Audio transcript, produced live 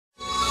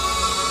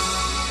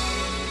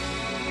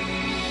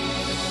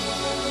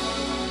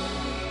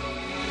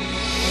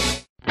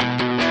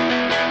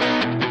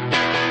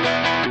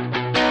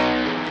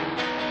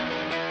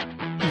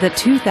the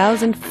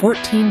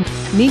 2014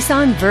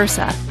 Nissan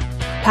Versa,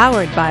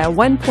 powered by a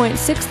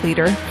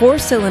 1.6-liter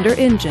four-cylinder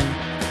engine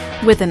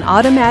with an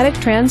automatic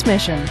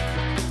transmission.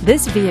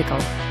 This vehicle,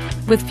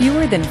 with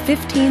fewer than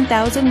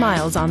 15,000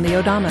 miles on the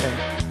odometer,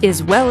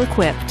 is well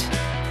equipped.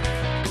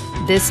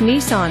 This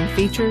Nissan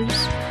features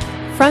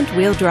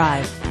front-wheel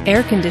drive,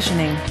 air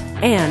conditioning,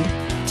 and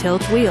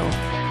tilt wheel.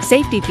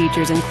 Safety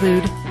features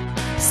include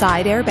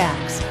side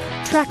airbags,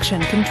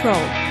 traction control,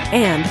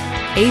 and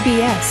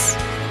ABS.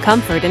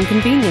 Comfort and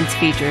convenience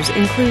features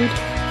include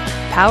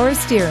power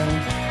steering,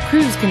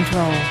 cruise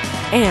control,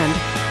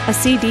 and a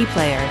CD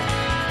player.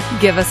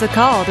 Give us a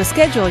call to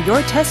schedule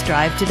your test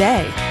drive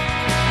today.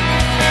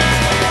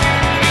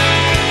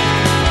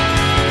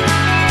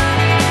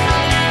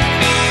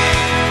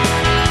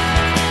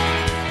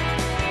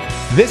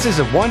 This is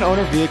a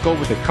one-owner vehicle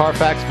with a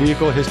Carfax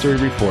Vehicle History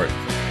Report.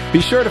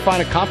 Be sure to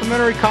find a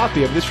complimentary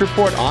copy of this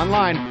report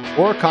online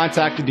or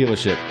contact a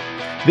dealership.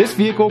 This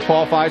vehicle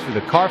qualifies for the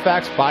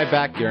Carfax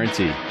Buyback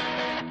Guarantee.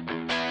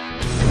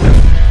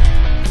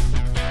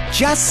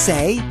 Just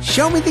say,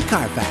 "Show me the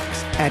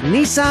Carfax" at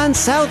Nissan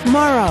South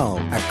Morrow,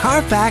 a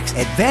Carfax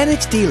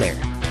Advantage dealer.